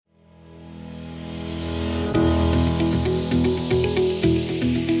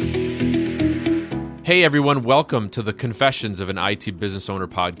Hey everyone, welcome to the Confessions of an IT Business Owner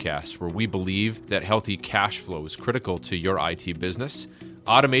podcast, where we believe that healthy cash flow is critical to your IT business.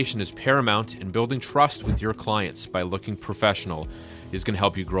 Automation is paramount, and building trust with your clients by looking professional is going to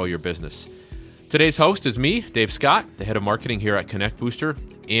help you grow your business. Today's host is me, Dave Scott, the head of marketing here at Connect Booster,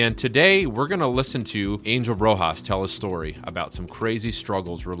 and today we're going to listen to Angel Rojas tell a story about some crazy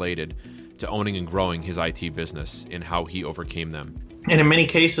struggles related to owning and growing his IT business and how he overcame them. And in many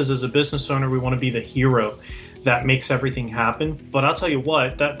cases, as a business owner, we want to be the hero that makes everything happen. But I'll tell you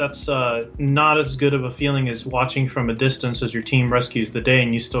what, that's not as good of a feeling as watching from a distance as your team rescues the day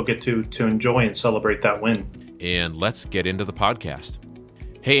and you still get to enjoy and celebrate that win. And let's get into the podcast.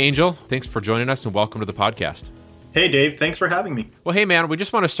 Hey, Angel, thanks for joining us and welcome to the podcast. Hey, Dave, thanks for having me. Well, hey, man, we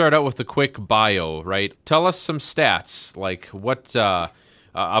just want to start out with a quick bio, right? Tell us some stats, like what...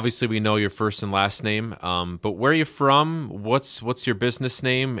 obviously, we know your first and last name, but where are you from? What's your business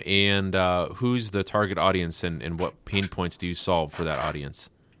name, and who's the target audience, and what pain points do you solve for that audience?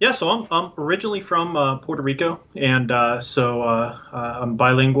 Yeah, so I'm originally from Puerto Rico, and so I'm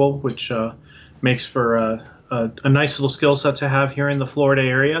bilingual, which makes for a nice little skill set to have here in the Florida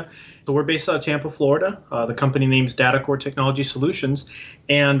area. So we're based out of Tampa, Florida. The company name is DataCore Technology Solutions.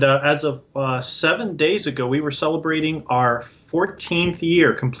 And as of 7 days ago, we were celebrating our 14th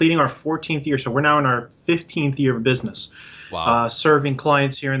year, completing our 14th year. So we're now in our 15th year of business. Wow. Serving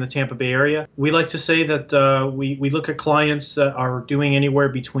clients here in the Tampa Bay area. We like to say that we look at clients that are doing anywhere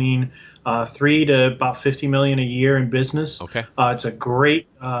between 3 to about 50 million a year in business. Okay. It's a great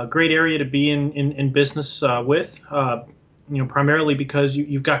area to be in business with. Primarily because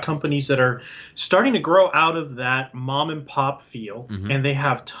you've got companies that are starting to grow out of that mom and pop feel, and they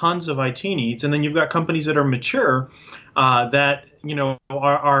have tons of IT needs. And then you've got companies that are mature that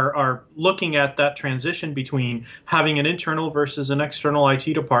are looking at that transition between having an internal versus an external IT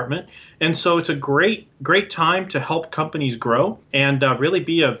department. And so it's a great time to help companies grow and really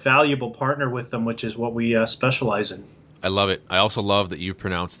be a valuable partner with them, which is what we specialize in. I love it. I also love that you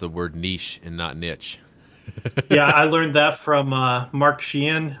pronounce the word niche and not niche. Yeah, I learned that from Mark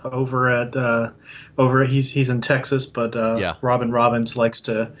Sheehan he's in Texas, but Robin Robbins likes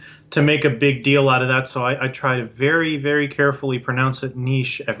to make a big deal out of that. So I try to very, very carefully pronounce it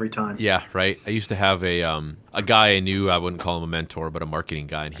niche every time. Yeah, right. I used to have a guy I knew, I wouldn't call him a mentor, but a marketing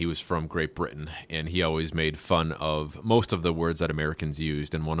guy, and he was from Great Britain, and he always made fun of most of the words that Americans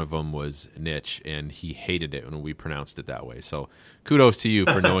used, and one of them was niche, and he hated it when we pronounced it that way. So kudos to you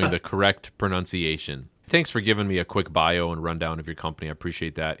for knowing the correct pronunciation. Thanks for giving me a quick bio and rundown of your company. I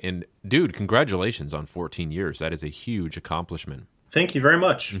appreciate that. And dude, congratulations on 14 years. That is a huge accomplishment. Thank you very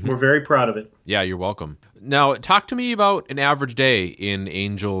much. We're very proud of it. Yeah, you're welcome. Now, talk to me about an average day in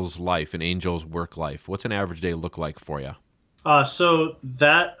Angel's life, in Angel's work life. What's an average day look like for you? So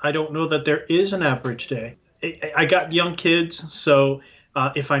that I don't know that there is an average day. I got young kids, so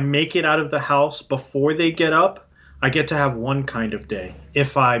if I make it out of the house before they get up, I get to have one kind of day.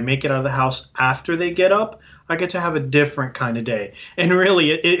 If I make it out of the house after they get up, I get to have a different kind of day. And really,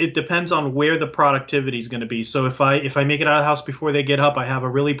 it depends on where the productivity is going to be. So if I make it out of the house before they get up, I have a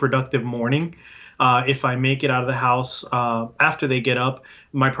really productive morning. If I make it out of the house after they get up,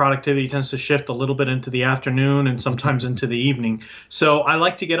 my productivity tends to shift a little bit into the afternoon and sometimes into the evening. So I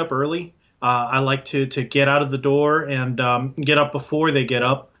like to get up early. I like to get out of the door and get up before they get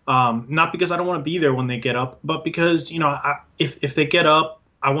up. Not because I don't want to be there when they get up, but because, if they get up,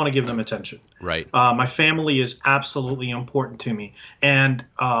 I want to give them attention. Right. My family is absolutely important to me. And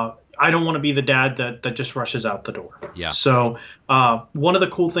I don't want to be the dad that just rushes out the door. Yeah. So one of the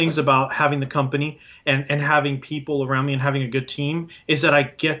cool things about having the company and having people around me and having a good team is that I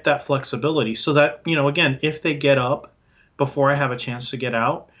get that flexibility so that, again, if they get up before I have a chance to get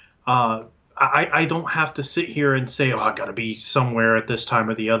out, I don't have to sit here and say, I got to be somewhere at this time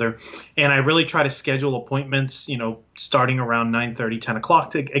or the other. And I really try to schedule appointments, starting around 9:30, 10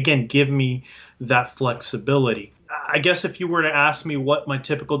 o'clock to, again, give me that flexibility. I guess if you were to ask me what my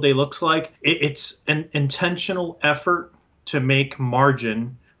typical day looks like, it's an intentional effort to make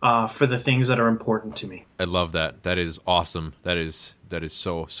margin for the things that are important to me. I love that. That is awesome. That is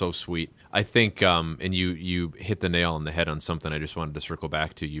so sweet. I think, and you hit the nail on the head on something I just wanted to circle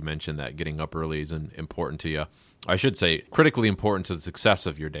back to. You mentioned that getting up early is important to you. I should say critically important to the success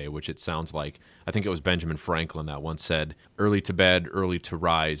of your day, which it sounds like. I think it was Benjamin Franklin that once said, early to bed, early to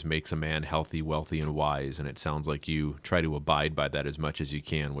rise makes a man healthy, wealthy, and wise. And it sounds like you try to abide by that as much as you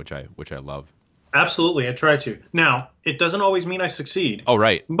can, which I love. Absolutely, I try to. Now, it doesn't always mean I succeed, Oh,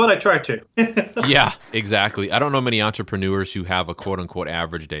 right. but I try to. Yeah, exactly. I don't know many entrepreneurs who have a quote unquote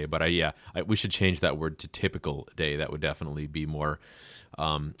average day, but we should change that word to typical day. That would definitely be more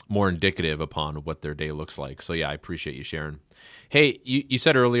indicative upon what their day looks like. So yeah, I appreciate you sharing. Hey, you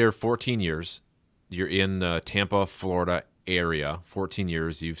said earlier 14 years. You're in the Tampa, Florida area. 14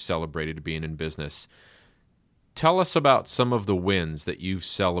 years you've celebrated being in business. Tell us about some of the wins that you've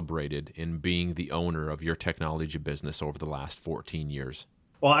celebrated in being the owner of your technology business over the last 14 years.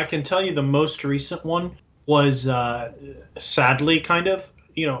 Well, I can tell you the most recent one was sadly kind of,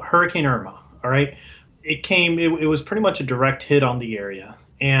 Hurricane Irma. All right. It was pretty much a direct hit on the area.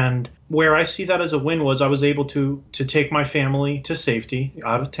 And where I see that as a win was I was able to take my family to safety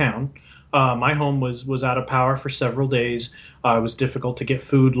out of town. My home was out of power for several days. It was difficult to get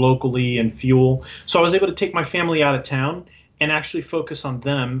food locally and fuel. So I was able to take my family out of town and actually focus on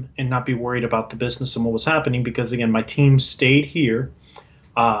them and not be worried about the business and what was happening because, again, my team stayed here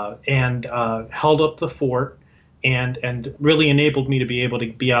and held up the fort and really enabled me to be able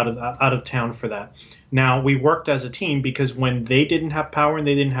to be out of town for that. Now, we worked as a team because when they didn't have power and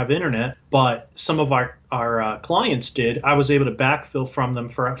they didn't have internet, but some of our clients did, I was able to backfill from them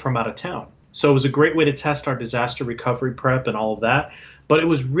from out of town. So it was a great way to test our disaster recovery prep and all of that. But it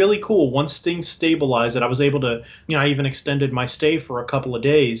was really cool. Once things stabilized, that I was able to, I even extended my stay for a couple of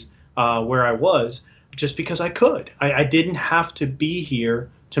days where I was, just because I could. I didn't have to be here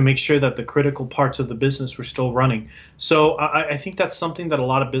to make sure that the critical parts of the business were still running. So I think that's something that a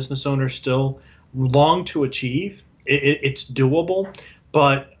lot of business owners still long to achieve. It's doable,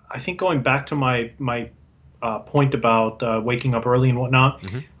 but I think going back to my point about waking up early and whatnot,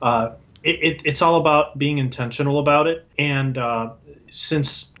 it's all about being intentional about it. And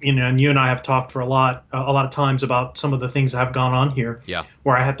since and you and I have talked for a lot of times about some of the things that have gone on here,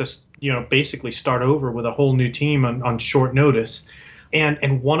 where I had to basically start over with a whole new team on short notice.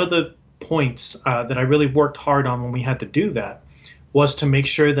 And one of the points that I really worked hard on when we had to do that was to make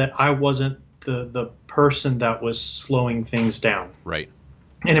sure that I wasn't the person that was slowing things down. Right.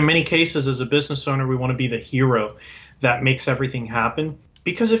 And in many cases, as a business owner, we want to be the hero that makes everything happen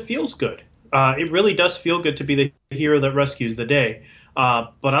because it feels good. It really does feel good to be the hero that rescues the day.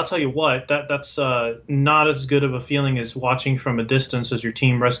 But I'll tell you what, that's not as good of a feeling as watching from a distance as your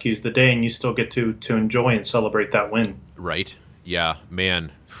team rescues the day and you still get to enjoy and celebrate that win. Right. Yeah,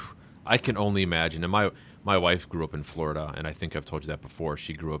 man, I can only imagine. And my wife grew up in Florida, and I think I've told you that before.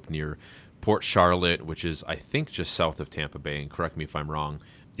 She grew up near Port Charlotte, which is, I think, just south of Tampa Bay, and correct me if I'm wrong.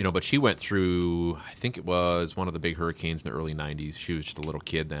 But she went through, I think it was one of the big hurricanes in the early 90s. She was just a little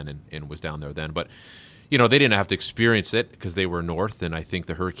kid then and was down there then. But, they didn't have to experience it because they were north, and I think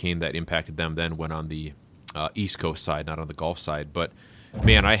the hurricane that impacted them then went on the East Coast side, not on the Gulf side. But,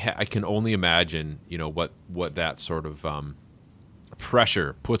 man, I can only imagine, what that sort of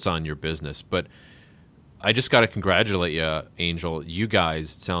pressure puts on your business. But I just got to congratulate you, Angel. You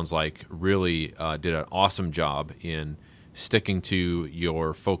guys, it sounds like, really did an awesome job in sticking to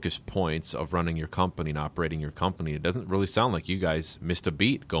your focus points of running your company and operating your company. It doesn't really sound like you guys missed a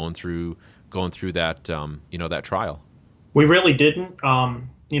beat going through that that trial. We really didn't.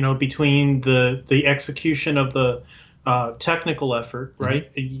 Between the execution of the technical effort,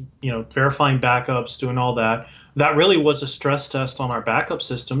 right? Verifying backups, doing all that. That really was a stress test on our backup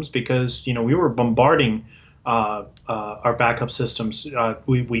systems because, we were bombarding our backup systems.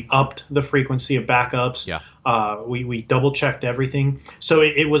 We upped the frequency of backups. Yeah. We double checked everything. So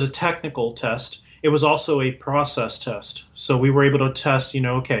it was a technical test. It was also a process test. So we were able to test,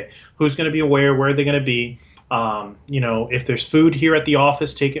 okay, who's going to be aware, where are they going to be? If there's food here at the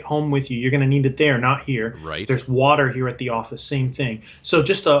office, take it home with you. You're going to need it there, not here. Right. If there's water here at the office, same thing. So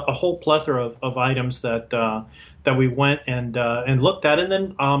just a whole plethora of items that we went and looked at. And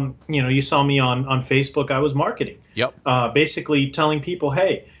then, you saw me on Facebook. I was marketing. Yep. Basically telling people,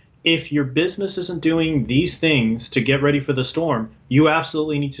 hey, if your business isn't doing these things to get ready for the storm, you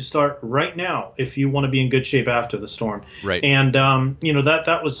absolutely need to start right now if you want to be in good shape after the storm. Right. And,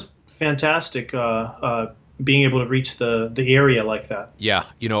 that was fantastic. Being able to reach the area like that. Yeah,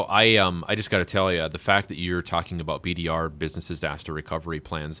 I just got to tell you, the fact that you're talking about BDR, business disaster recovery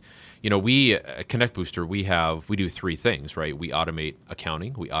plans, we at Connect Booster, we do three things, right? We automate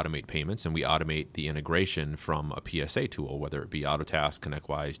accounting, we automate payments, and we automate the integration from a PSA tool, whether it be Autotask,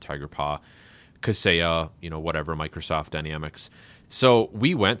 ConnectWise, TigerPaw, Kaseya, whatever, Microsoft Dynamics. So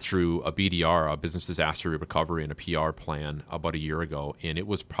we went through a BDR, a business disaster recovery, and a PR plan about a year ago, and it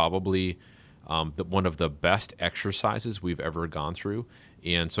was probably one of the best exercises we've ever gone through.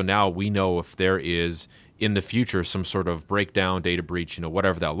 And so now we know if there is in the future some sort of breakdown, data breach,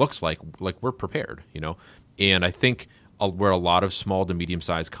 whatever that looks like we're prepared, And I think where a lot of small to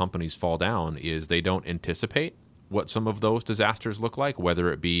medium-sized companies fall down is they don't anticipate what some of those disasters look like,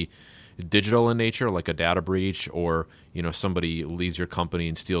 whether it be digital in nature, like a data breach, or somebody leaves your company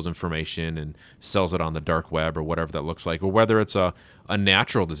and steals information and sells it on the dark web, or whatever that looks like, or whether it's a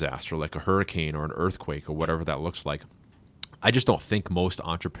natural disaster like a hurricane or an earthquake or whatever that looks like. I just don't think most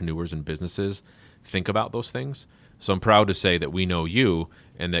entrepreneurs and businesses think about those things. So I'm proud to say that we know you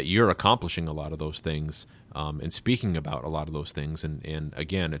and that you're accomplishing a lot of those things and speaking about a lot of those things. And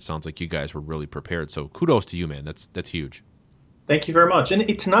again, it sounds like you guys were really prepared. So kudos to you, man. That's huge. Thank you very much. And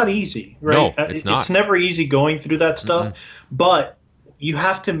it's not easy, right? No, it's not. It's never easy going through that stuff, but you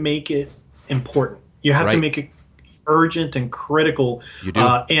have to make it important. You have to make it urgent and critical. You do.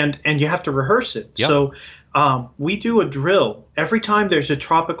 And you have to rehearse it. Yep. So we do a drill every time there's a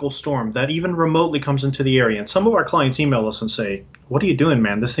tropical storm that even remotely comes into the area. And some of our clients email us and say, "What are you doing,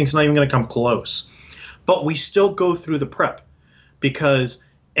 man? This thing's not even going to come close." But we still go through the prep because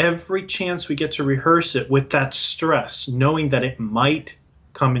every chance we get to rehearse it with that stress, knowing that it might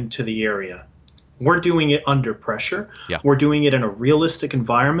come into the area, we're doing it under pressure. Yeah. We're doing it in a realistic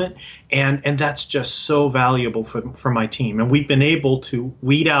environment. And that's just so valuable for my team. And we've been able to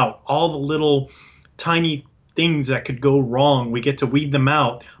weed out all the little tiny things that could go wrong. We get to weed them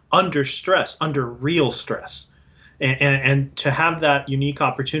out under stress, under real stress. And to have that unique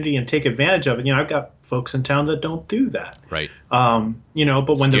opportunity and take advantage of it, I've got folks in town that don't do that. Right. But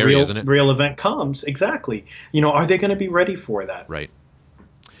when Scary, the real event comes, exactly, are they going to be ready for that? Right.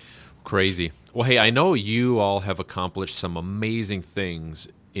 Crazy. Well, hey, I know you all have accomplished some amazing things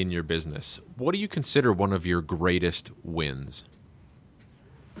in your business. What do you consider one of your greatest wins?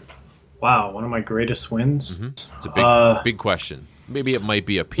 Wow, one of my greatest wins? Mm-hmm. It's a big question. Maybe it might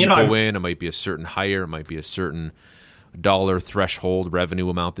be a people win. It might be a certain hire. It might be a certain dollar threshold revenue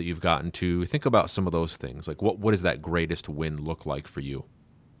amount that you've gotten to. Think about some of those things. Like what does that greatest win look like for you?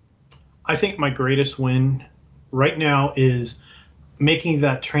 I think my greatest win right now is making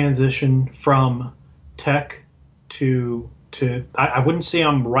that transition from tech to I wouldn't say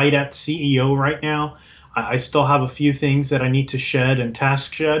I'm right at CEO right now. I still have a few things that I need to shed and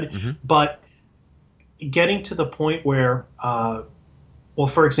task shed, but getting to the point where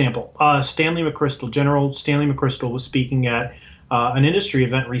for example, Stanley McChrystal, General Stanley McChrystal, was speaking at an industry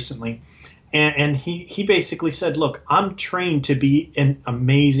event recently, and he basically said, "Look, I'm trained to be an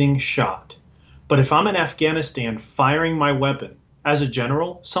amazing shot, but if I'm in Afghanistan firing my weapon as a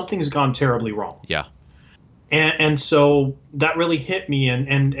general, something's gone terribly wrong." Yeah, and so that really hit me,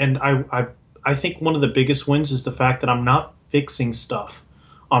 and I think one of the biggest wins is the fact that I'm not fixing stuff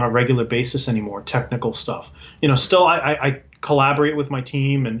on a regular basis anymore, technical stuff. Still I collaborate with my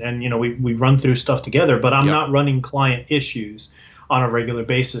team and we run through stuff together, but I'm not running client issues on a regular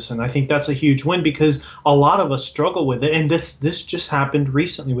basis. And I think that's a huge win because a lot of us struggle with it. And this just happened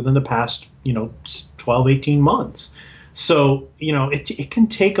recently within the past, 12, 18 months. So, it can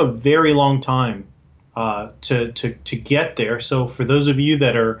take a very long time to get there. So for those of you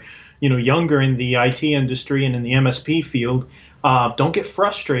that are, younger in the IT industry and in the MSP field, don't get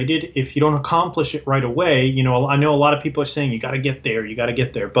frustrated if you don't accomplish it right away. I know a lot of people are saying you got to get there,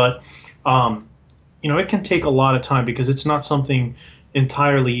 but it can take a lot of time because it's not something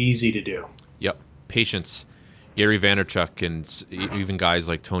entirely easy to do. Yep, patience. Gary Vaynerchuk and even guys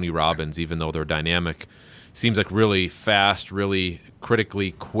like Tony Robbins, even though they're dynamic, seems like really fast, really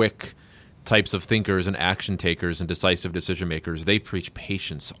critically quick types of thinkers and action takers and decisive decision makers. They preach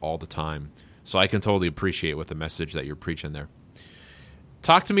patience all the time. So I can totally appreciate what the message that you're preaching there.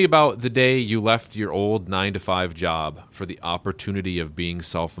 Talk to me about the day you left your old 9-to-5 job for the opportunity of being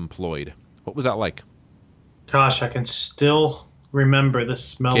self-employed. What was that like? Gosh, I can still remember the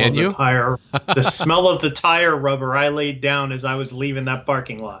smell of the tire, the smell of the tire rubber I laid down as I was leaving that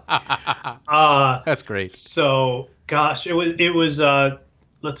parking lot. That's great. So, gosh, it was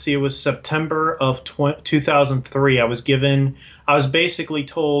let's see, it was September of 2003. I was basically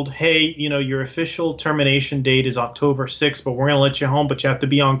told, hey, your official termination date is October 6th, but we're going to let you home, but you have to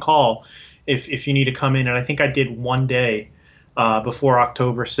be on call if you need to come in. And I think I did one day before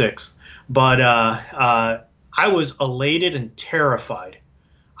October 6th. But I was elated and terrified.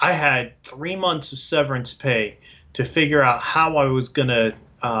 I had 3 months of severance pay to figure out how I was going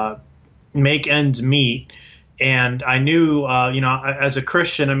to make ends meet. And I knew, as a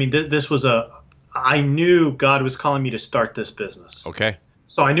Christian, I mean, I knew God was calling me to start this business. Okay.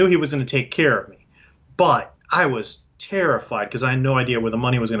 So I knew he was going to take care of me. But I was terrified because I had no idea where the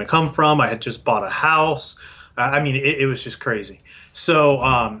money was going to come from. I had just bought a house. I mean, it was just crazy.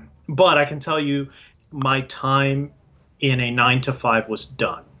 So, but I can tell you, my time in a 9 to 5 was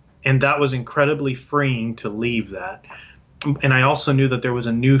done, and that was incredibly freeing to leave that. And I also knew that there was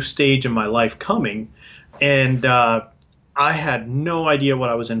a new stage in my life coming, and I had no idea what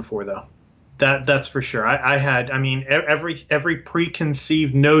I was in for, though. That's for sure. I mean, every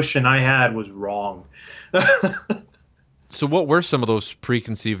preconceived notion I had was wrong. So what were some of those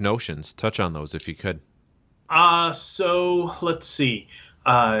preconceived notions? Touch on those if you could. So let's see.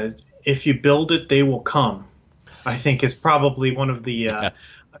 If you build it, they will come. I think is probably one of the.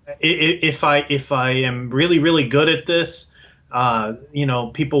 Yes. If I am really really good at this,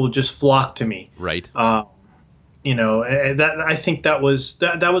 people will just flock to me. Right. That I think that was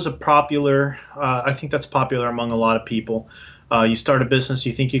a popular. I think that's popular among a lot of people. You start a business,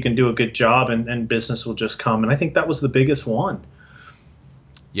 you think you can do a good job, and business will just come. And I think that was the biggest one.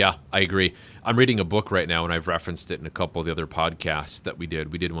 Yeah, I agree. I'm reading a book right now, and I've referenced it in a couple of the other podcasts that we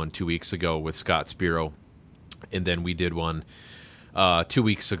did. We did one 2 weeks ago with Scott Spiro, and then we did one 2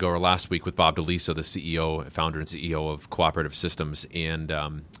 weeks ago or last week with Bob DeLisa, the CEO, founder and CEO of Cooperative Systems. And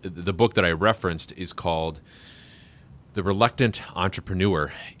the book that I referenced is called The Reluctant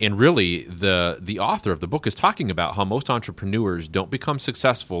Entrepreneur. And really, the author of the book is talking about how most entrepreneurs don't become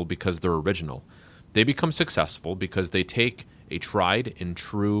successful because they're original. They become successful because they take a tried and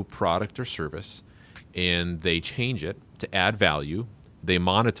true product or service and they change it to add value. They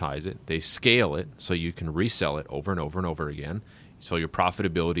monetize it. They scale it so you can resell it over and over and over again. So your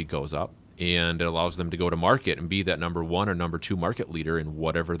profitability goes up, and it allows them to go to market and be that number one or number two market leader in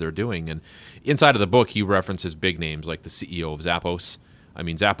whatever they're doing. And inside of the book, he references big names like the CEO of Zappos. I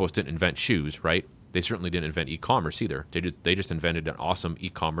mean, Zappos didn't invent shoes, right? They certainly didn't invent e-commerce either. They just invented an awesome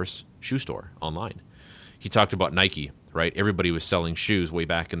e-commerce shoe store online. He talked about Nike, right? Everybody was selling shoes way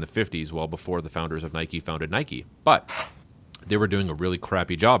back in the 50s, well before the founders of Nike founded Nike. But they were doing a really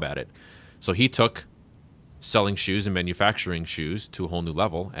crappy job at it. So he took selling shoes and manufacturing shoes to a whole new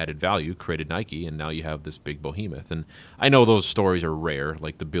level, added value, created Nike, and now you have this big behemoth. And I know those stories are rare,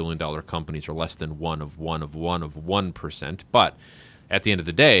 like the billion-dollar companies are less than 1%. But at the end of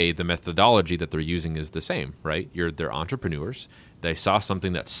the day, the methodology that they're using is the same, right? They're entrepreneurs. They saw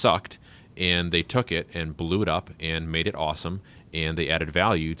something that sucked, and they took it and blew it up and made it awesome, and they added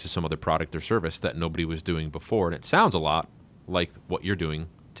value to some other product or service that nobody was doing before. And it sounds a lot like what you're doing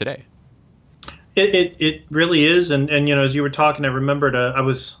today. It really is, and as you were talking, I remembered I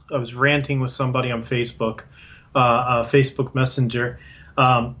was ranting with somebody on Facebook, Facebook Messenger,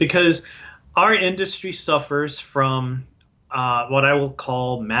 because our industry suffers from what I will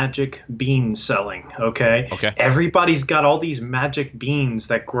call magic bean selling. Okay. Everybody's got all these magic beans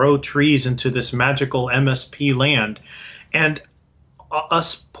that grow trees into this magical MSP land, and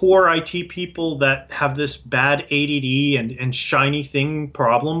us poor IT people that have this bad ADD and shiny thing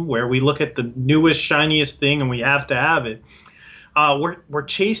problem where we look at the newest, shiniest thing and we have to have it. We're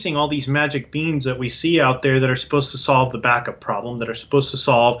chasing all these magic beans that we see out there that are supposed to solve the backup problem, that are supposed to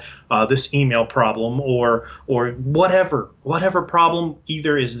solve this email problem or whatever problem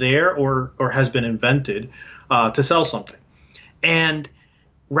either is there or has been invented to sell something. And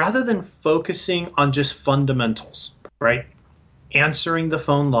rather than focusing on just fundamentals, right? Answering the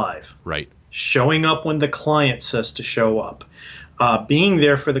phone live, right? Showing up when the client says to show up, being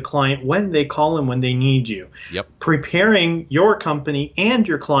there for the client when they call and when they need you, yep. Preparing your company and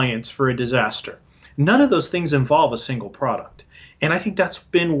your clients for a disaster. None of those things involve a single product. And I think that's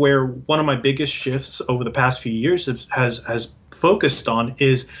been where one of my biggest shifts over the past few years has focused on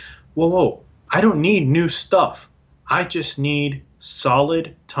is, whoa, I don't need new stuff. I just need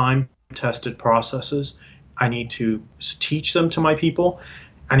solid, time-tested processes. I need to teach them to my people.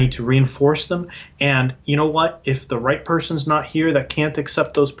 I need to reinforce them. And you know what? If the right person's not here that can't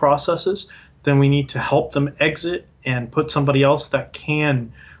accept those processes, then we need to help them exit and put somebody else that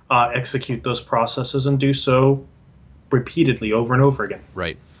can execute those processes and do so repeatedly over and over again.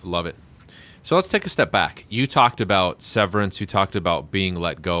 Right. Love it. So let's take a step back. You talked about severance. You talked about being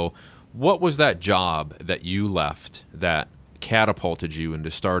let go. What was that job that you left that catapulted you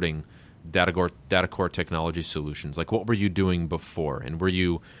into starting DataCore Technology Solutions? Like, what were you doing before? And were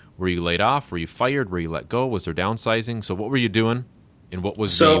you laid off? Were you fired? Were you let go? Was there downsizing? So what were you doing? And what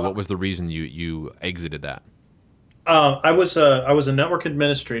was the reason you exited that? I was a network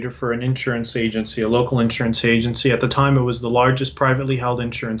administrator for an insurance agency, a local insurance agency. At the time, it was the largest privately held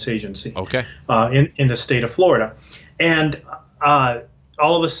insurance agency. Okay. In the state of Florida, and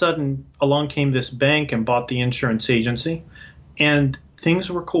all of a sudden, along came this bank and bought the insurance agency, and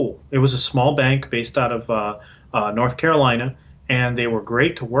things were cool. It was a small bank based out of North Carolina, and they were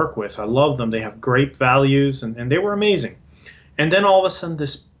great to work with. I loved them. They have great values, and they were amazing. And then all of a sudden,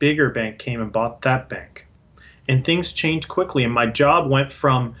 this bigger bank came and bought that bank. And things changed quickly. And my job went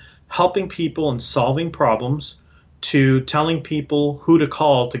from helping people and solving problems to telling people who to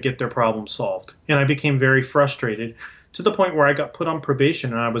call to get their problem solved. And I became very frustrated to the point where I got put on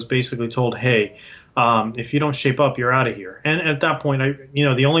probation and I was basically told, hey, if you don't shape up, you're out of here. And at that point,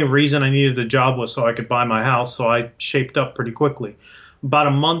 the only reason I needed the job was so I could buy my house. So I shaped up pretty quickly. About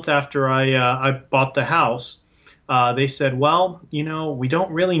a month after I bought the house, they said, well, we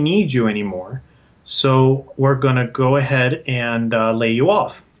don't really need you anymore. So we're going to go ahead and lay you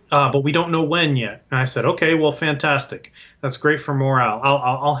off. But we don't know when yet. And I said, okay, well, fantastic. That's great for morale.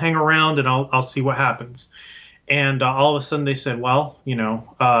 I'll hang around and I'll see what happens. And all of a sudden they said, well,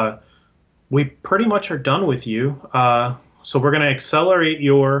 we pretty much are done with you. So we're going to accelerate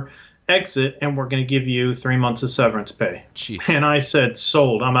your exit and we're going to give you 3 months of severance pay. Jeez. And I said,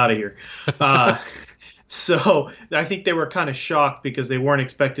 sold, I'm out of here. So I think they were kind of shocked because they weren't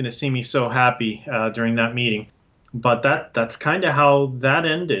expecting to see me so happy during that meeting. But that's kind of how that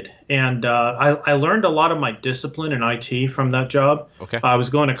ended. And I learned a lot of my discipline in IT from that job. Okay. I was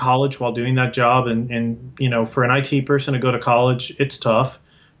going to college while doing that job. And for an IT person to go to college, it's tough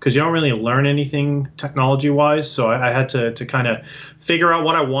because you don't really learn anything technology-wise. So I had to kind of figure out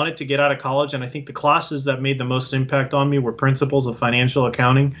what I wanted to get out of college. And I think the classes that made the most impact on me were principles of financial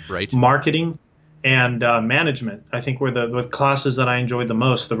accounting, right, marketing, and management. I think were the classes that I enjoyed the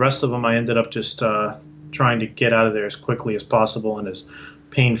most. The rest of them I ended up just trying to get out of there as quickly as possible and as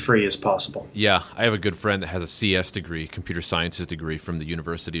pain-free as possible. Yeah, I have a good friend that has a CS degree, computer sciences degree from the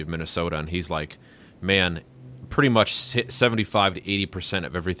University of Minnesota, and he's like, man, pretty much 75 to 80%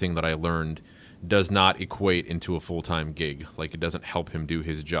 of everything that I learned does not equate into a full-time gig. Like, it doesn't help him do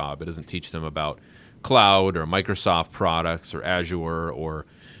his job. It doesn't teach them about cloud or Microsoft products or Azure or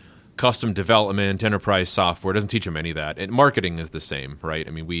custom development, enterprise software. It doesn't teach them any of that. And marketing is the same, right?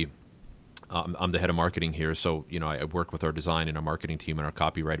 I mean, I'm the head of marketing here, so I work with our design and our marketing team and our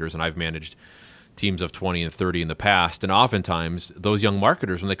copywriters, and I've managed teams of 20 and 30 in the past. And oftentimes, those young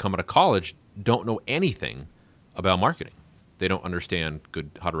marketers, when they come out of college, don't know anything about marketing. They don't understand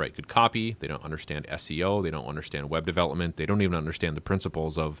how to write good copy. They don't understand SEO. They don't understand web development. They don't even understand the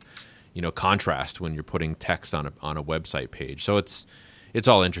principles of, contrast when you're putting text on a website page. So it's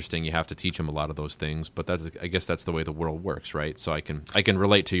all interesting. You have to teach them a lot of those things, but I guess that's the way the world works, right? So I can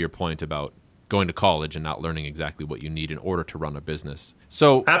relate to your point about going to college and not learning exactly what you need in order to run a business.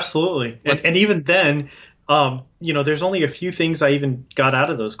 So absolutely, and even then, there's only a few things I even got out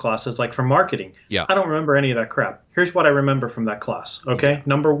of those classes, like for marketing. Yeah, I don't remember any of that crap. Here's what I remember from that class. Okay, yeah.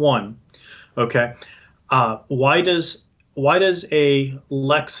 Number one, okay, why does a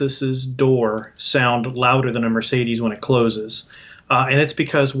Lexus's door sound louder than a Mercedes when it closes? And it's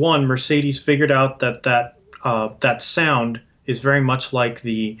because, one, Mercedes figured out that sound is very much like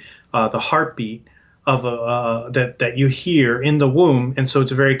the heartbeat of that you hear in the womb, and so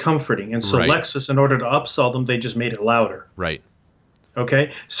it's very comforting. And so right. Lexus, in order to upsell them, they just made it louder. Right.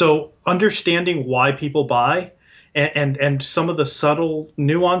 Okay. So understanding why people buy and some of the subtle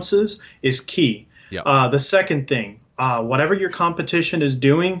nuances is key. Yeah. The second thing, whatever your competition is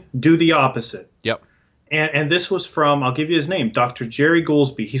doing, do the opposite. Yep. And this was from, I'll give you his name, Dr. Jerry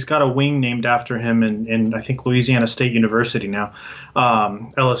Goolsby. He's got a wing named after him in I think, Louisiana State University now,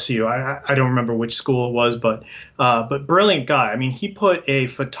 LSU. I don't remember which school it was, but brilliant guy. I mean, he put a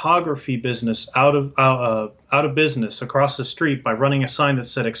photography business out of business across the street by running a sign that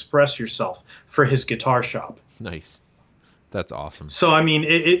said "Express Yourself" for his guitar shop. Nice. That's awesome. So, I mean,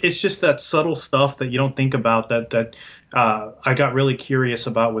 it's just that subtle stuff that you don't think about that I got really curious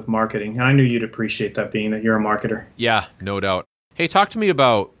about with marketing. And I knew you'd appreciate that, being that you're a marketer. Yeah, no doubt. Hey, talk to me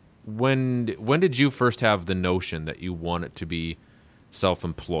about when did you first have the notion that you wanted to be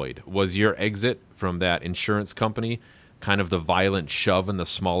self-employed? Was your exit from that insurance company kind of the violent shove in the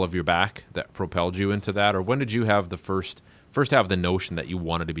small of your back that propelled you into that? Or when did you have the first have the notion that you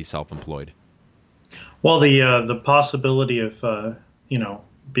wanted to be self-employed? Well, the possibility of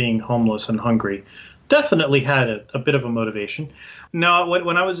being homeless and hungry definitely had a bit of a motivation. Now,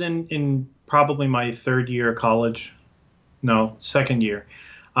 when I was in probably my second year,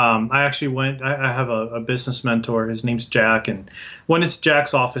 I actually went. I have a business mentor. His name's Jack, and when it's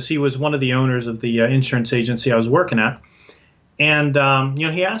Jack's office, he was one of the owners of the insurance agency I was working at, and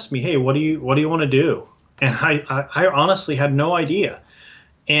he asked me, "Hey, what do you want to do?" And I honestly had no idea.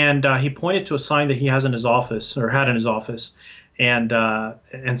 And he pointed to a sign that he has in his office, or had in his office, and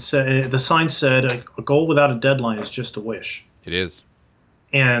said, the sign said, "A goal without a deadline is just a wish." It is.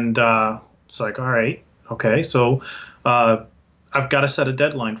 And it's like, all right, okay. So I've got to set a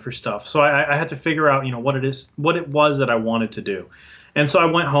deadline for stuff. So I had to figure out, what it was that I wanted to do. And so I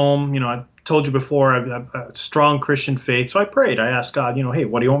went home, I told you before, I've a strong Christian faith. So I prayed. I asked God, hey,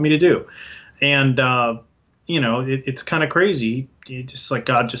 what do you want me to do? And, it's kind of crazy. Just like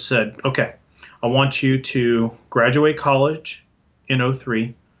God just said, okay, I want you to graduate college in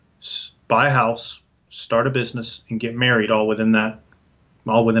 2003, buy a house, start a business, and get married all within a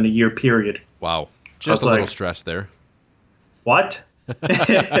year period. Wow. Just a little stress there. What?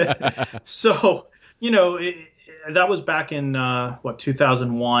 So, that was back in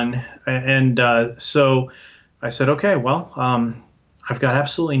 2001, and so I said, okay, well, I've got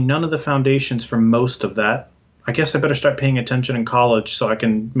absolutely none of the foundations for most of that. I guess I better start paying attention in college so I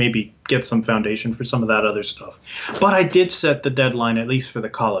can maybe get some foundation for some of that other stuff. But I did set the deadline, at least for the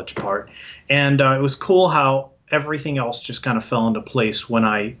college part, and it was cool how everything else just kind of fell into place when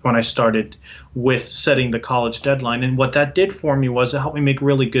I started with setting the college deadline. And what that did for me was it helped me make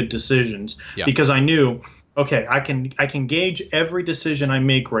really good decisions, because I knew, okay, I can gauge every decision I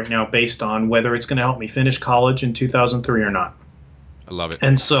make right now based on whether it's going to help me finish college in 2003 or not. I love it.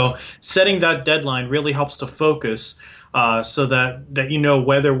 And so setting that deadline really helps to focus so that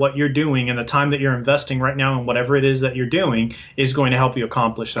whether what you're doing and the time that you're investing right now in whatever it is that you're doing is going to help you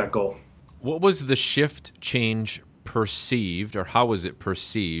accomplish that goal. What was the shift change perceived, or how was it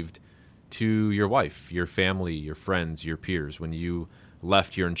perceived to your wife, your family, your friends, your peers when you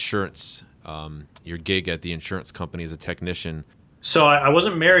left your insurance, your gig at the insurance company as a technician? So I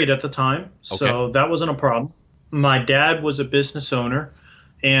wasn't married at the time, so that wasn't a problem. My dad was a business owner,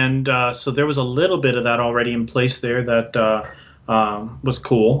 and so there was a little bit of that already in place there that was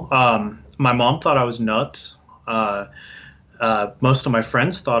cool. My mom thought I was nuts. Most of my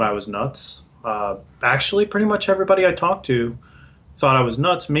friends thought I was nuts. Actually, pretty much everybody I talked to thought I was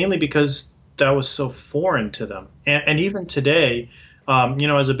nuts, mainly because that was so foreign to them. And even today,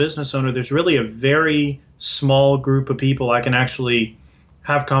 as a business owner, there's really a very small group of people I can actually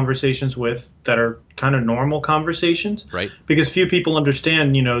have conversations with that are kind of normal conversations. Right. Because few people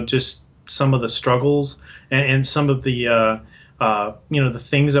understand, just some of the struggles and some of the the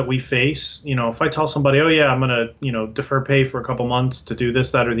things that we face. If I tell somebody, oh yeah, I'm going to, defer pay for a couple months to do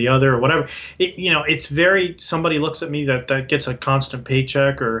this, that, or the other, or whatever, it's very, somebody looks at me that gets a constant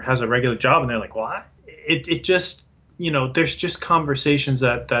paycheck or has a regular job, and they're like, what? It just, there's just conversations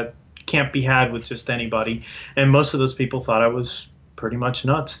that can't be had with just anybody. And most of those people thought I was pretty much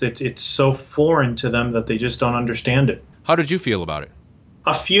nuts. It's so foreign to them that they just don't understand it. How did you feel about it?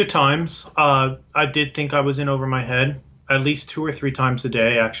 A few times. I did think I was in over my head. At least 2 or 3 times a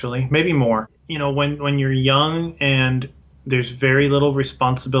day, actually, maybe more. When you're young and there's very little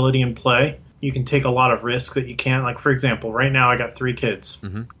responsibility in play, you can take a lot of risk that you can't. Like, for example, right now I got 3 kids.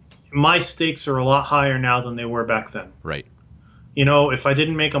 Mm-hmm. My stakes are a lot higher now than they were back then. Right. If I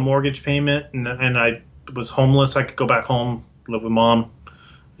didn't make a mortgage payment and I was homeless, I could go back home, live with mom,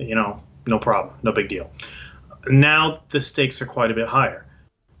 no problem, no big deal. Now the stakes are quite a bit higher.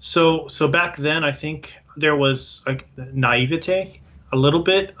 So back then, I think there was a naivete, a little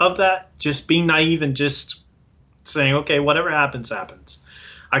bit of that, just being naive and just saying, okay, whatever happens, happens.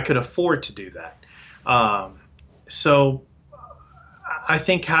 I could afford to do that. So I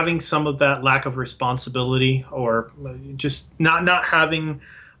think having some of that lack of responsibility, or just not having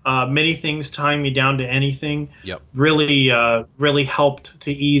many things tying me down to anything, really helped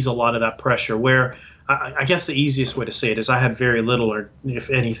to ease a lot of that pressure, where I guess the easiest way to say it is I had very little, or if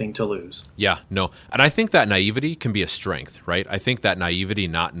anything, to lose. Yeah, no. And I think that naivety can be a strength, right? I think that naivety,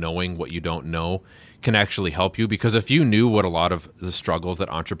 not knowing what you don't know, can actually help you, because if you knew what a lot of the struggles that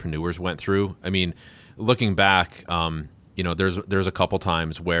entrepreneurs went through, I mean, looking back, there's a couple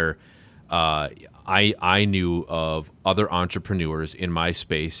times where I knew of other entrepreneurs in my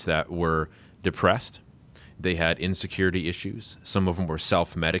space that were depressed. They had insecurity issues. Some of them were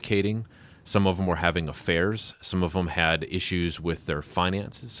self-medicating. Some of them were having affairs. Some of them had issues with their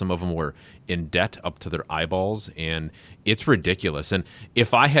finances. Some of them were in debt up to their eyeballs, and it's ridiculous. And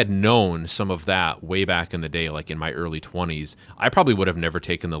if I had known some of that way back in the day, like in my early 20s, I probably would have never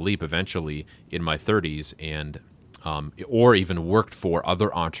taken the leap eventually in my 30s, and or even worked for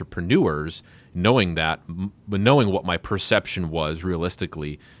other entrepreneurs, knowing what my perception was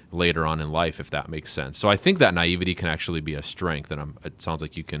realistically later on in life, if that makes sense. So I think that naivety can actually be a strength, and it sounds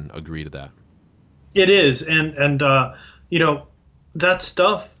like you can agree to that. It is, and that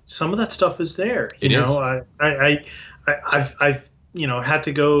stuff. Some of that stuff is there. I've had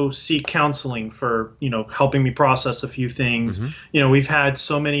to go seek counseling for helping me process a few things. Mm-hmm. We've had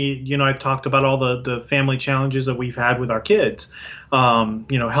so many. I've talked about all the family challenges that we've had with our kids.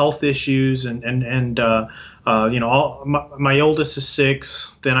 Health issues and My oldest is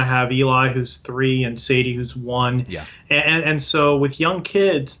 6. Then I have Eli, who's 3, and Sadie, who's 1. Yeah. And so with young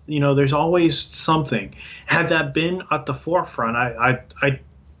kids, there's always something. Had that been at the forefront, I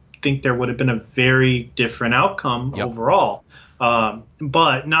think there would have been a very different outcome overall.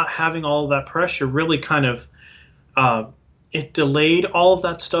 But not having all of that pressure really kind of it delayed all of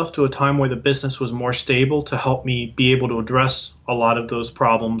that stuff to a time where the business was more stable to help me be able to address a lot of those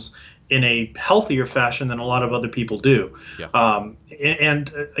problems in a healthier fashion than a lot of other people do. Yeah.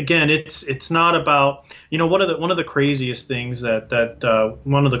 And again, it's not about, one of the craziest things that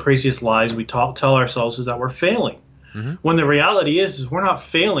one of the craziest lies we tell ourselves is that we're failing. Mm-hmm. When the reality is we're not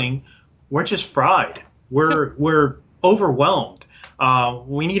failing, we're just fried. We're overwhelmed.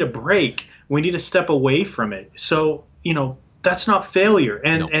 We need a break. We need to step away from it. So, that's not failure.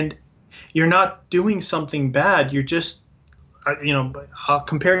 And you're not doing something bad. You're just,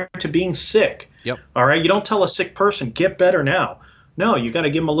 compared to being sick. Yep. All right. You don't tell a sick person, get better now. No, you got to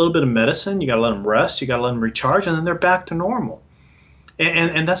give them a little bit of medicine. You got to let them rest. You got to let them recharge, and then they're back to normal.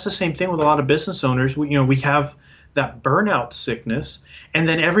 And that's the same thing with a lot of business owners. We have that burnout sickness, and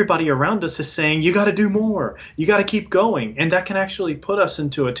then everybody around us is saying, you got to do more. You got to keep going. And that can actually put us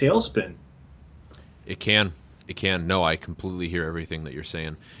into a tailspin. It can. No, I completely hear everything that you're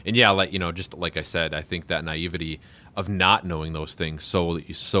saying. And yeah, just like I said, I think that naivety of not knowing those things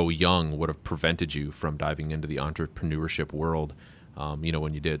so young would have prevented you from diving into the entrepreneurship world,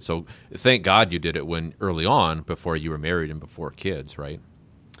 when you did. So thank God you did it early on, before you were married and before kids, right?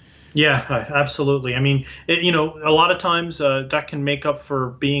 Yeah, absolutely. I mean, a lot of times that can make up for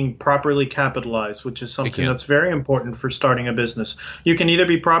being properly capitalized, which is something that's very important for starting a business. You can either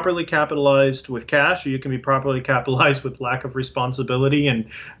be properly capitalized with cash, or you can be properly capitalized with lack of responsibility and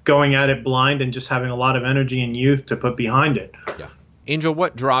going at it blind and just having a lot of energy and youth to put behind it. Yeah. Angel,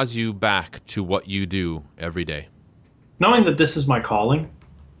 what draws you back to what you do every day? Knowing that this is my calling,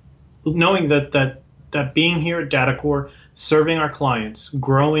 knowing that being here at DataCore, serving our clients,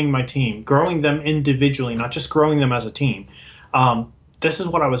 growing my team, growing them individually, not just growing them as a team. This is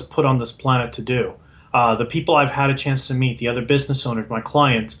what I was put on this planet to do. The people I've had a chance to meet, the other business owners, my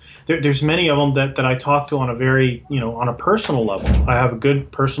clients, there's many of them that I talk to on a very, on a personal level. I have a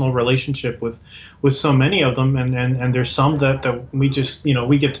good personal relationship with so many of them. And there's some that we just,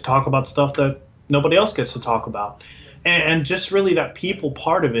 we get to talk about stuff that nobody else gets to talk about. And just really that people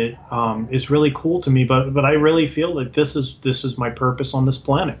part of it is really cool to me. But I really feel that this is my purpose on this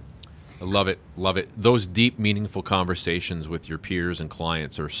planet. I love it. Love it. Those deep, meaningful conversations with your peers and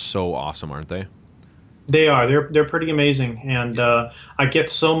clients are so awesome, aren't they? They are. They're pretty amazing. And I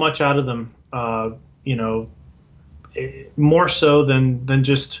get so much out of them, more so than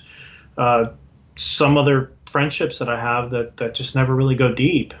just some other friendships that I have that just never really go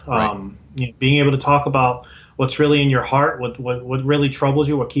deep. Right. Being able to talk about what's really in your heart, what really troubles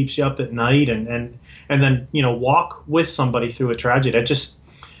you, what keeps you up at night, and then walk with somebody through a tragedy. I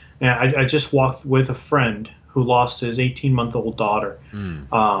just walked with a friend who lost his 18-month-old daughter,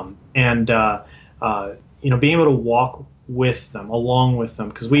 and being able to walk with them, along with them,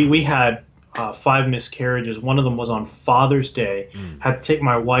 because we had 5 miscarriages. One of them was on Father's Day. Had to take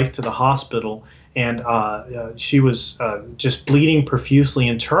my wife to the hospital, and she was just bleeding profusely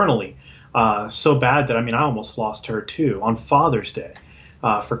internally. So bad that, I almost lost her too on Father's Day,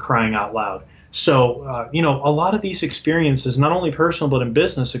 for crying out loud. So, a lot of these experiences, not only personal, but in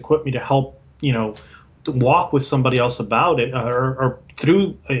business, equip me to help, walk with somebody else about it, or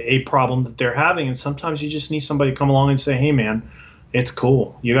through a problem that they're having. And sometimes you just need somebody to come along and say, hey man, it's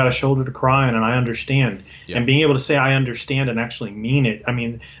cool. You got a shoulder to cry on, and I understand. Yeah. And being able to say, I understand, and actually mean it.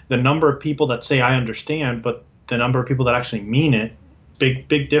 The number of people that say I understand, but the number of people that actually mean it,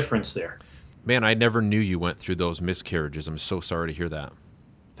 big difference there. Man, I never knew you went through those miscarriages. I'm so sorry to hear that.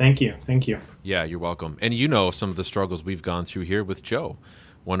 Thank you. Yeah, you're welcome. And some of the struggles we've gone through here with Joe,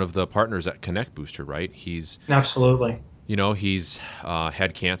 one of the partners at Connect Booster, right? He's absolutely. He's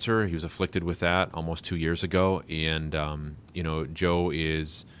had cancer. He was afflicted with that almost 2 years ago. And, Joe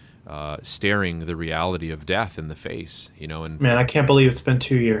is staring the reality of death in the face, And man, I can't believe it's been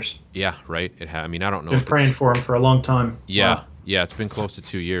 2 years. Yeah, right. I don't know. Been praying for him for a long time. Yeah. Wow. Yeah, it's been close to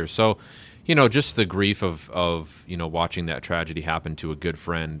 2 years. So, just the grief of watching that tragedy happen to a good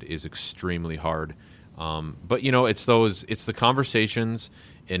friend is extremely hard. But it's the conversations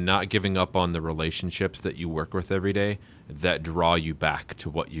and not giving up on the relationships that you work with every day that draw you back to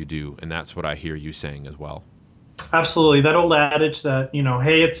what you do. And that's what I hear you saying as well. Absolutely. That old adage that,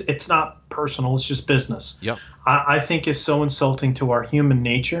 hey, it's not personal, it's just business. Yep. I think is so insulting to our human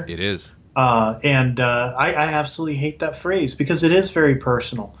nature. It is. I absolutely hate that phrase because it is very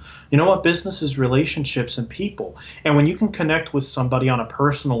personal. You know what? Business is relationships and people. And when you can connect with somebody on a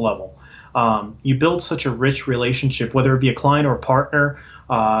personal level, you build such a rich relationship, whether it be a client or a partner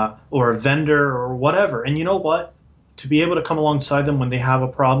or a vendor or whatever. And you know what? To be able to come alongside them when they have a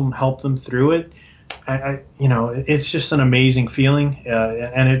problem, help them through it, it's just an amazing feeling,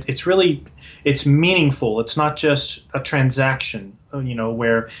 and it's meaningful. It's not just a transaction,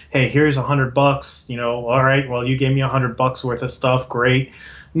 where, hey, here's $100, all right, well, you gave me $100 worth of stuff, great.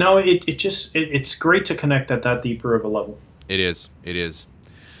 No, it's great to connect at that deeper of a level. It is.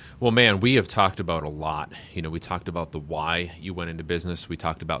 Well, man, we have talked about a lot. We talked about the why you went into business. We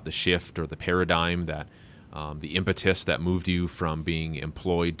talked about the shift or the paradigm that. The impetus that moved you from being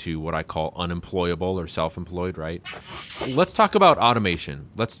employed to what I call unemployable or self-employed, right? Let's talk about automation.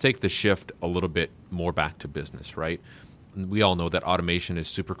 Let's take the shift a little bit more back to business, right? We all know that automation is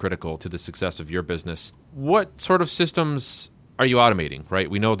super critical to the success of your business. What sort of systems are you automating,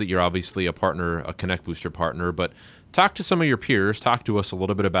 right? We know that you're obviously a partner, a Connect Booster partner, but talk to some of your peers. Talk to us a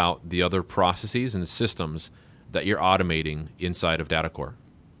little bit about the other processes and systems that you're automating inside of DataCore.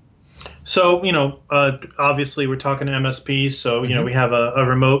 So, obviously we're talking MSPs. So, we have a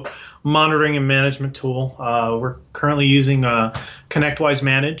remote monitoring and management tool. We're currently using ConnectWise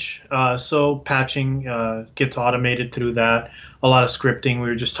Manage. So patching gets automated through that. A lot of scripting. We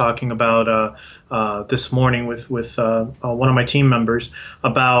were just talking about this morning with one of my team members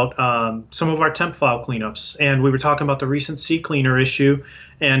about some of our temp file cleanups. And we were talking about the recent CCleaner issue.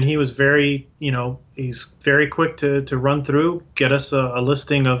 And he was he's very quick to run through, get us a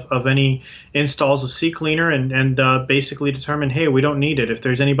listing of any installs of CCleaner and basically determine, hey, we don't need it. If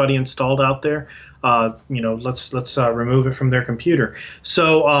there's anybody installed out there, let's remove it from their computer.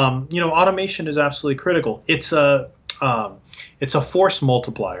 So, automation is absolutely critical. It's a force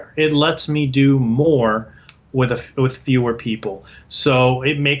multiplier. It lets me do more with fewer people. So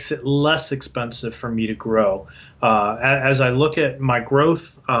it makes it less expensive for me to grow. As I look at my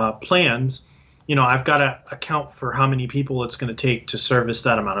growth plans, I've got to account for how many people it's going to take to service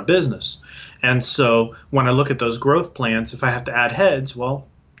that amount of business. And so when I look at those growth plans, if I have to add heads, well,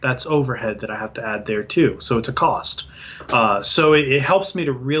 that's overhead that I have to add there too. So it's a cost. So it helps me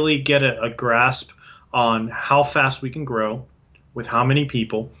to really get a grasp on how fast we can grow with how many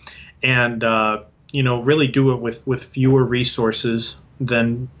people, and really do it with fewer resources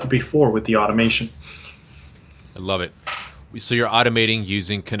than before with the automation. I love it. So you're automating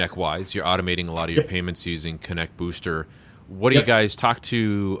using ConnectWise. You're automating a lot of your payments using Connect Booster. What do you guys talk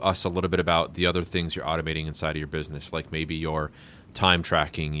to us a little bit about the other things you're automating inside of your business, like maybe your time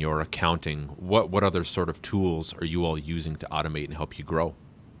tracking, your accounting? What other sort of tools are you all using to automate and help you grow?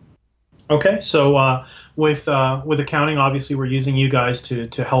 Okay, so with accounting, obviously we're using you guys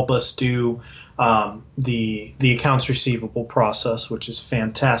to help us do the accounts receivable process, which is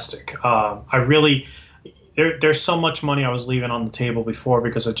fantastic. There's so much money I was leaving on the table before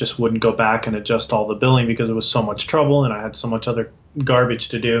because I just wouldn't go back and adjust all the billing because it was so much trouble and I had so much other garbage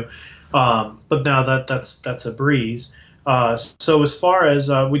to do. But now that's a breeze. So as far as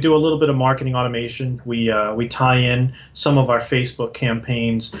we do a little bit of marketing automation, we tie in some of our Facebook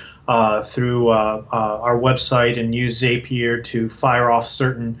campaigns through our website and use Zapier to fire off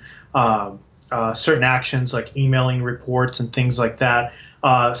certain actions like emailing reports and things like that.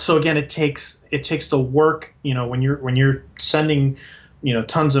 So again, it takes the work, when you're sending,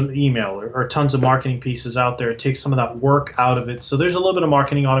 tons of email or tons of marketing pieces out there, it takes some of that work out of it. So there's a little bit of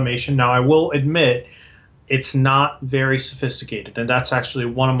marketing automation. Now, I will admit it's not very sophisticated, and that's actually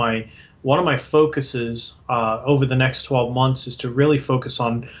one of my focuses over the next 12 months is to really focus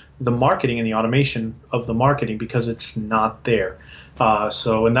on the marketing and the automation of the marketing because it's not there.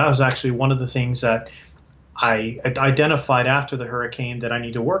 And that was actually one of the things that I identified after the hurricane that I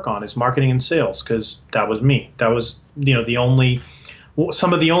need to work on is marketing and sales, because that was me. That was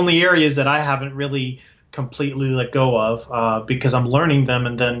some of the only areas that I haven't really completely let go of because I'm learning them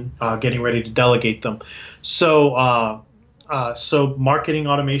and then getting ready to delegate them. So marketing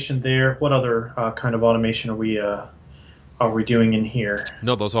automation there. What other kind of automation are we doing in here?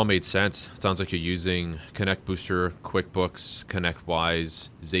 No, those all made sense. It sounds like you're using Connect Booster, QuickBooks, ConnectWise,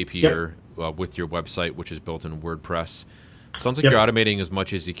 Zapier. With your website, which is built in WordPress. Sounds like you're automating as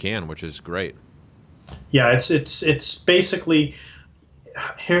much as you can, which is great. Yeah, it's basically,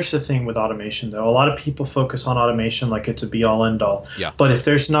 here's the thing with automation though. A lot of people focus on automation like it's a be all end all. Yeah. But if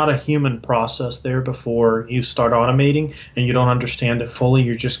there's not a human process there before you start automating and you don't understand it fully,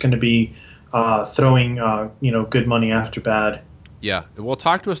 you're just going to be throwing good money after bad. Yeah. Well,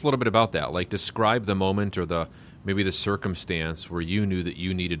 talk to us a little bit about that. Like describe the moment or maybe the circumstance where you knew that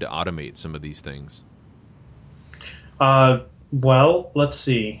you needed to automate some of these things. Well, let's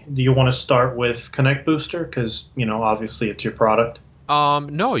see. Do you want to start with Connect Booster? Because, obviously it's your product.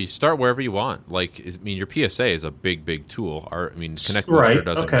 No, you start wherever you want. Your PSA is a big, big tool. Connect Booster Right.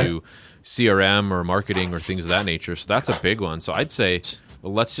 doesn't Okay. do CRM or marketing or things of that nature, so that's a big one. So I'd say,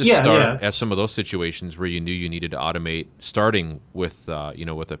 well, let's just Yeah, start yeah. at some of those situations where you knew you needed to automate, starting with,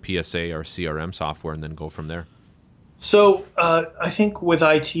 with a PSA or CRM software, and then go from there. So I think with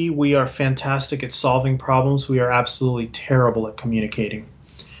IT, we are fantastic at solving problems. We are absolutely terrible at communicating.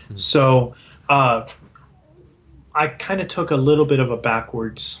 So uh, I kind of took a little bit of a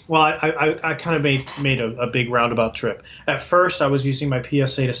backwards. Well, I kind of made a big roundabout trip. At first, I was using my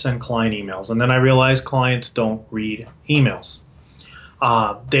PSA to send client emails, and then I realized clients don't read emails.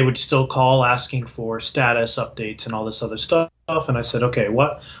 They would still call asking for status updates and all this other stuff. And I said, okay,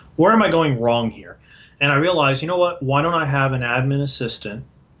 where am I going wrong here? And I realized, you know what? Why don't I have an admin assistant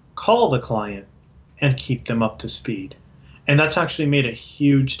call the client and keep them up to speed? And that's actually made a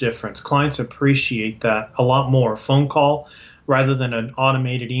huge difference. Clients appreciate that a lot more. Phone call rather than an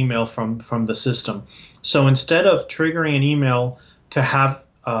automated email from the system. So instead of triggering an email to have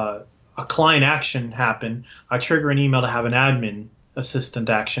a client action happen, I trigger an email to have an admin assistant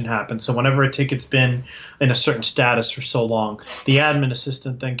action happen. So whenever a ticket's been in a certain status for so long, the admin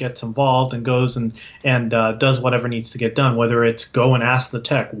assistant then gets involved and goes and does whatever needs to get done, whether it's go and ask the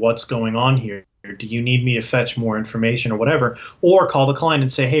tech what's going on here. Do you need me to fetch more information or whatever? Or call the client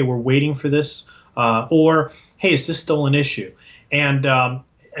and say, hey, we're waiting for this. Or, hey, is this still an issue? And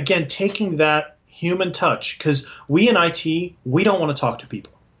again, taking that human touch, because we in IT, we don't want to talk to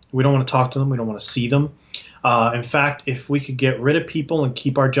people. We don't want to talk to them. We don't want to see them. In fact, if we could get rid of people and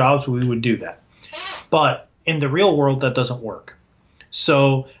keep our jobs, we would do that. But in the real world, that doesn't work.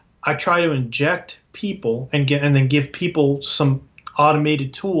 So I try to inject people and then give people some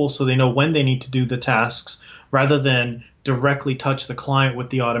automated tools so they know when they need to do the tasks rather than directly touch the client with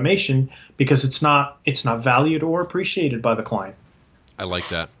the automation, because it's not valued or appreciated by the client. I like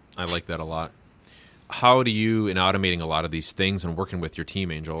that. I like that a lot. How do you, in automating a lot of these things and working with your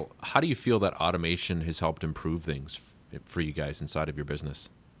team, Angel, how do you feel that automation has helped improve things for you guys inside of your business?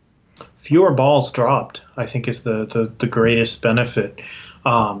 Fewer balls dropped, I think, is the greatest benefit.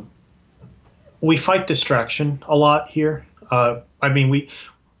 We fight distraction a lot here.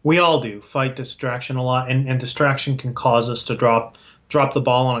 We all do fight distraction a lot, and distraction can cause us to drop the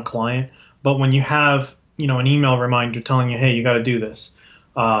ball on a client. But when you have an email reminder telling you, hey, you got to do this,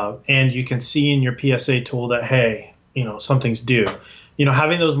 and you can see in your PSA tool that, hey, something's due.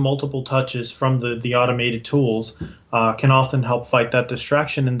 Having those multiple touches from the automated tools can often help fight that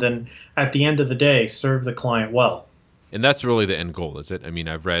distraction, and then at the end of the day, serve the client well. And that's really the end goal, is it?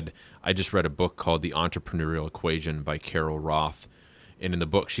 I just read a book called The Entrepreneurial Equation by Carol Roth. And in the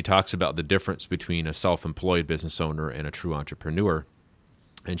book, she talks about the difference between a self-employed business owner and a true entrepreneur.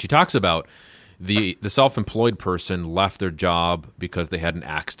 And she talks about the self-employed person left their job because they had an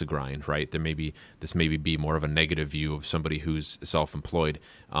axe to grind, right? This may be more of a negative view of somebody who's self-employed.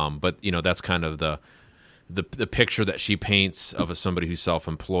 But that's kind of the picture that she paints of somebody who's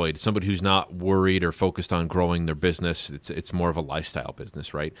self-employed, somebody who's not worried or focused on growing their business. It's more of a lifestyle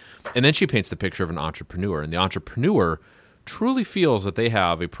business, right? And then she paints the picture of an entrepreneur, and the entrepreneur truly feels that they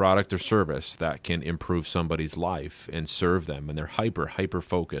have a product or service that can improve somebody's life and serve them, and they're hyper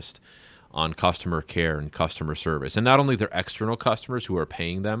focused on customer care and customer service, and not only their external customers who are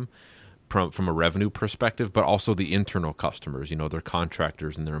paying them from a revenue perspective, but also the internal customers, their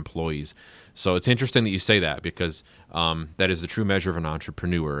contractors and their employees. So it's interesting that you say that, because that is the true measure of an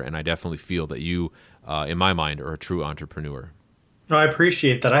entrepreneur, and I definitely feel that you, in my mind, are a true entrepreneur. I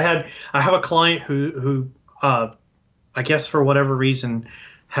appreciate that. I have a client who I guess for whatever reason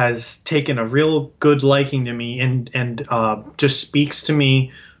has taken a real good liking to me and just speaks to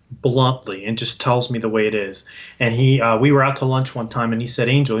me bluntly and just tells me the way it is. And we were out to lunch one time, and he said,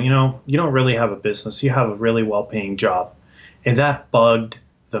 Angel, you don't really have a business. You have a really well-paying job. And that bugged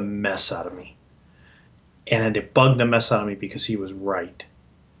the mess out of me. And it bugged the mess out of me because he was right.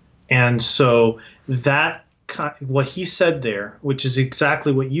 And so what he said there, which is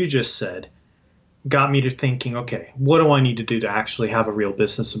exactly what you just said, got me to thinking, okay, what do I need to do to actually have a real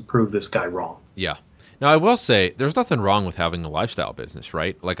business and prove this guy wrong? Yeah. Now, I will say there's nothing wrong with having a lifestyle business,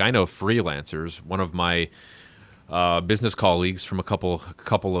 right? Like, I know freelancers. One of my business colleagues from a couple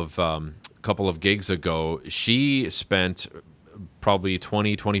of gigs ago, she spent probably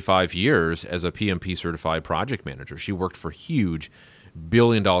 20, 25 years as a PMP certified project manager. She worked for huge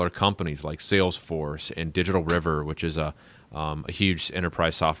billion-dollar companies like Salesforce and Digital River, which is a huge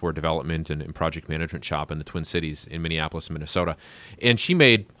enterprise software development and project management shop in the Twin Cities in Minneapolis, Minnesota. And she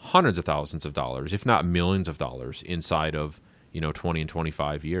made hundreds of thousands of dollars, if not millions of dollars, inside of 20 and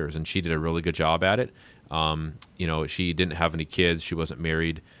 25 years. And she did a really good job at it. She didn't have any kids. She wasn't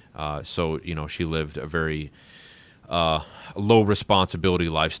married. So she lived a very low responsibility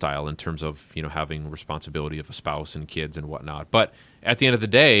lifestyle in terms of, having responsibility of a spouse and kids and whatnot. But at the end of the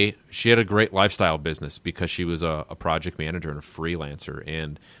day, she had a great lifestyle business because she was a project manager and a freelancer.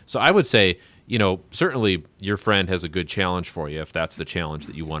 And so I would say, certainly your friend has a good challenge for you if that's the challenge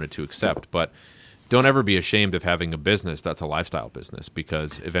that you wanted to accept. But don't ever be ashamed of having a business that's a lifestyle business,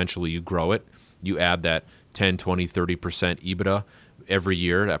 because eventually you grow it. You add that 10, 20, 30% EBITDA every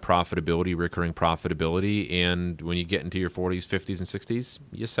year, that profitability, recurring profitability. And when you get into your 40s, 50s, and 60s,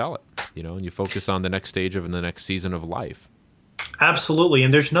 you sell it, and you focus on the next stage of the next season of life. Absolutely.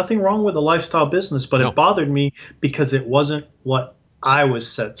 And there's nothing wrong with a lifestyle business, but It bothered me because it wasn't what I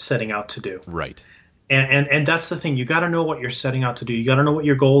was setting out to do. Right. And that's the thing. You got to know what you're setting out to do. You got to know what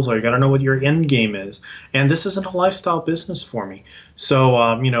your goals are. You got to know what your end game is. And this isn't a lifestyle business for me. So,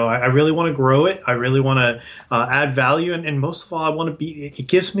 I really want to grow it. I really want to add value. And most of all, it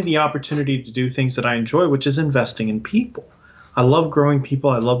gives me the opportunity to do things that I enjoy, which is investing in people. I love growing people.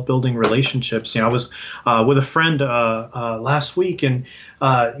 I love building relationships. I was with a friend last week, and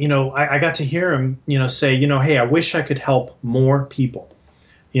I got to hear him, say, hey, I wish I could help more people.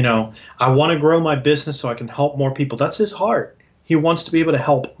 I want to grow my business so I can help more people. That's his heart. He wants to be able to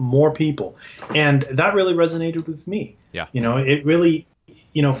help more people, and that really resonated with me. Yeah. It really,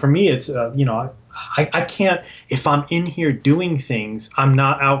 for me, it's I can't, if I'm in here doing things, I'm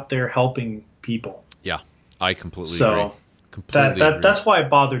not out there helping people. Yeah, I completely agree. That's why it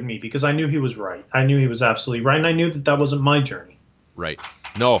bothered me, because I knew he was right. I knew he was absolutely right, and I knew that wasn't my journey. Right.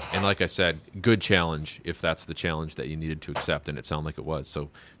 No, and like I said, good challenge if that's the challenge that you needed to accept, and it sounded like it was. So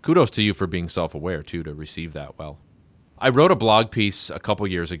kudos to you for being self-aware, too, to receive that well. I wrote a blog piece a couple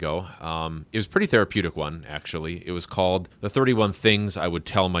years ago. It was a pretty therapeutic one, actually. It was called The 31 Things I Would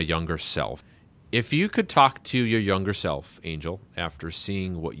Tell My Younger Self. If you could talk to your younger self, Angel, after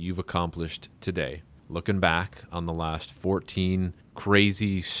seeing what you've accomplished today, looking back on the last 14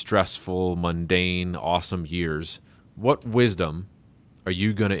 crazy, stressful, mundane, awesome years, what wisdom are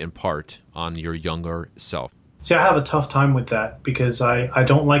you going to impart on your younger self? See, I have a tough time with that, because I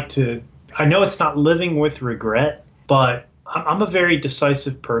don't like to, I know it's not living with regret, but I'm a very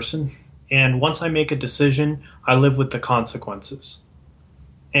decisive person. And once I make a decision, I live with the consequences.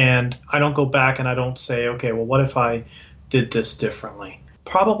 And I don't go back and I don't say, okay, well, what if I did this differently?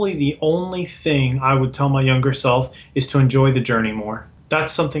 Probably the only thing I would tell my younger self is to enjoy the journey more.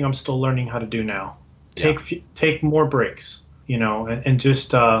 That's something I'm still learning how to do now. Take more breaks, and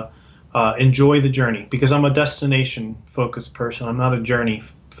just enjoy the journey, because I'm a destination-focused person. I'm not a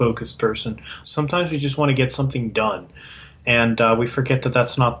journey-focused person. Sometimes we just want to get something done, and we forget that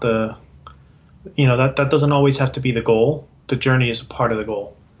that's not that doesn't always have to be the goal. The journey is a part of the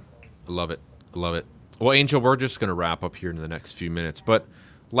goal. I love it. Well, Angel, we're just going to wrap up here in the next few minutes. But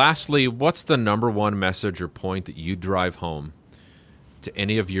lastly, what's the number one message or point that you drive home to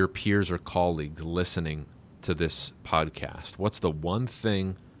any of your peers or colleagues listening to this podcast? What's the one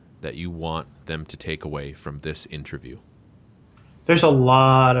thing that you want them to take away from this interview? There's a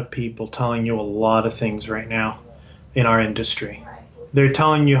lot of people telling you a lot of things right now in our industry. They're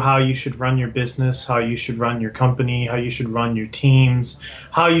telling you how you should run your business, how you should run your company, how you should run your teams,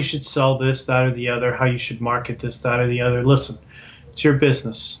 how you should sell this, that, or the other, how you should market this, that, or the other. Listen, it's your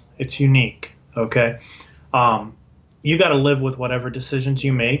business. It's unique, okay? You got to live with whatever decisions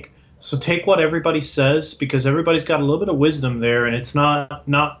you make. So take what everybody says, because everybody's got a little bit of wisdom there, and it's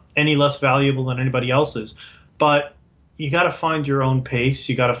not any less valuable than anybody else's. But you got to find your own pace.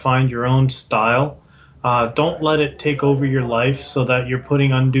 You got to find your own style. Don't let it take over your life so that you're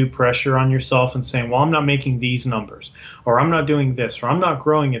putting undue pressure on yourself and saying, well, I'm not making these numbers, or I'm not doing this, or I'm not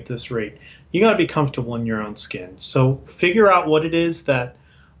growing at this rate. You got to be comfortable in your own skin. So figure out what it is that,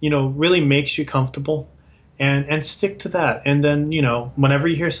 really makes you comfortable, and stick to that. And then, whenever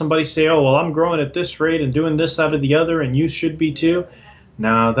you hear somebody say, oh, well, I'm growing at this rate and doing this, that, or the other, and you should be too.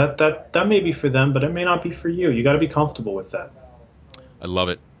 No, that may be for them, but it may not be for you. You got to be comfortable with that. I love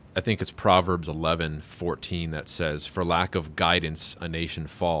it. I think it's Proverbs 11:14 that says, for lack of guidance, a nation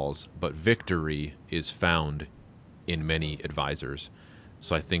falls, but victory is found in many advisors.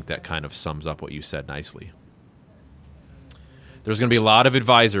 So I think that kind of sums up what you said nicely. There's going to be a lot of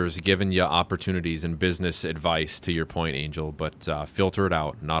advisors giving you opportunities and business advice, to your point, Angel, but filter it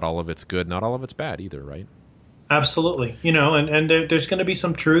out. Not all of it's good, not all of it's bad either, right? Absolutely. And there's going to be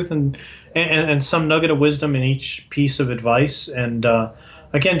some truth and some nugget of wisdom in each piece of advice. And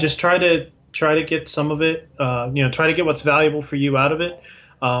again, just try to get some of it, try to get what's valuable for you out of it.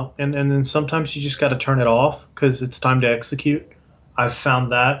 And then sometimes you just got to turn it off because it's time to execute. I've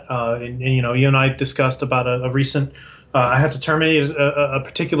found that, and you and I discussed about a recent. I had to terminate a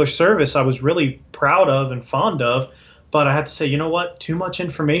particular service I was really proud of and fond of, but I had to say, you know what? Too much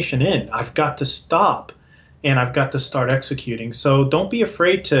information in. I've got to stop, and I've got to start executing. So don't be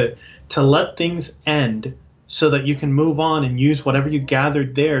afraid to let things end so that you can move on and use whatever you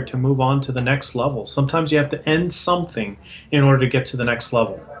gathered there to move on to the next level. Sometimes you have to end something in order to get to the next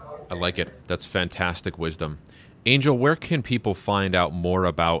level. I like it. That's fantastic wisdom. Angel, where can people find out more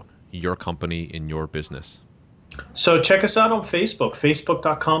about your company and your business? So check us out on Facebook,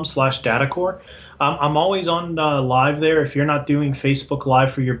 facebook.com/DataCore. I'm always on live there. If you're not doing Facebook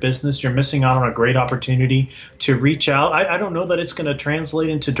Live for your business, you're missing out on a great opportunity to reach out. I don't know that it's going to translate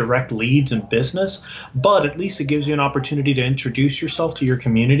into direct leads in business, but at least it gives you an opportunity to introduce yourself to your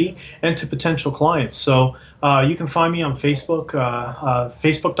community and to potential clients. So you can find me on Facebook,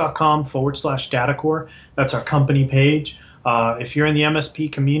 facebook.com/DataCore. That's our company page. If you're in the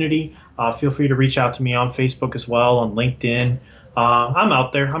MSP community, feel free to reach out to me on Facebook as well, on LinkedIn. I'm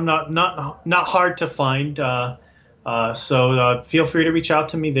out there. I'm not hard to find. So feel free to reach out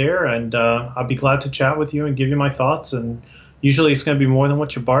to me there, and I'll be glad to chat with you and give you my thoughts. And usually it's going to be more than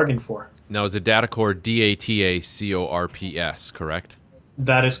what you bargained for. Now, is it DataCore, DATACORPS, correct?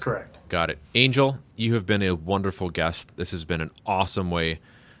 That is correct. Got it. Angel, you have been a wonderful guest. This has been an awesome way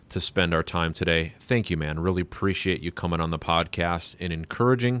to spend our time today. Thank you, man. Really appreciate you coming on the podcast and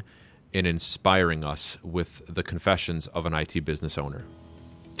encouraging and inspiring us with the confessions of an IT business owner.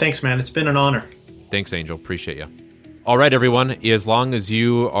 Thanks, man. It's been an honor. Thanks, Angel. Appreciate you. All right, everyone. As long as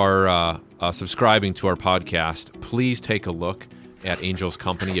you are subscribing to our podcast, please take a look at Angel's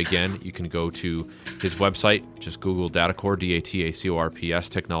company. Again, you can go to his website. Just Google DataCore, DATACORPS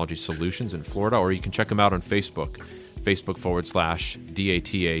Technology Solutions in Florida, or you can check him out on Facebook.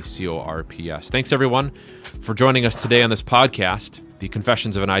 Facebook.com/DATACORPS. Thanks, everyone, for joining us today on this podcast, The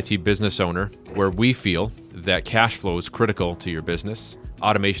Confessions of an IT Business Owner, where we feel that cash flow is critical to your business.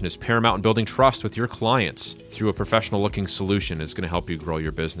 Automation is paramount in building trust with your clients through a professional-looking solution is going to help you grow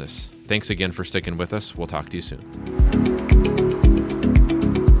your business. Thanks again for sticking with us. We'll talk to you soon.